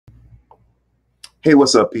Hey,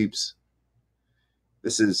 what's up, peeps?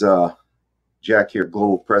 This is Jack here,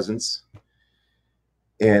 Global Presence.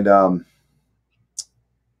 And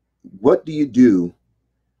what do you do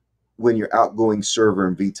when your outgoing server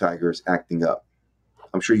in Vtiger is acting up?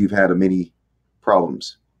 I'm sure you've had many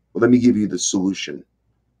problems. Well, let me give you the solution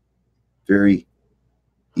very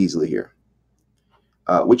easily here.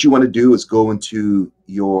 What you want to do is go into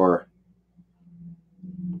your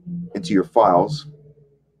files.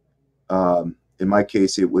 In my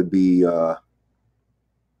case, it would be you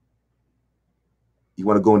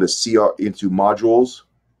want to go into modules,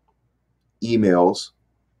 emails,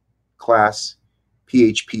 class,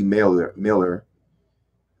 PHP mailer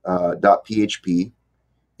 .php,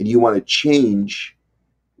 and you want to change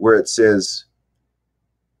where it says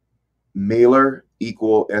mailer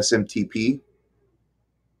equal SMTP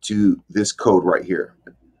to this code right here.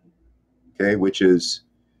 Okay, which is,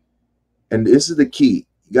 and this is the key.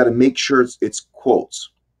 You got to make sure it's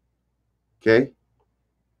quotes. Okay,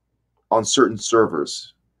 on certain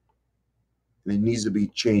servers, and it needs to be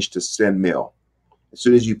changed to Sendmail. As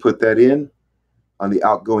soon as you put that in on the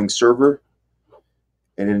outgoing server,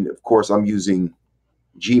 and then of course I'm using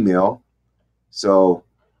Gmail, so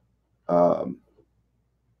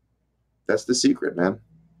that's the secret, man.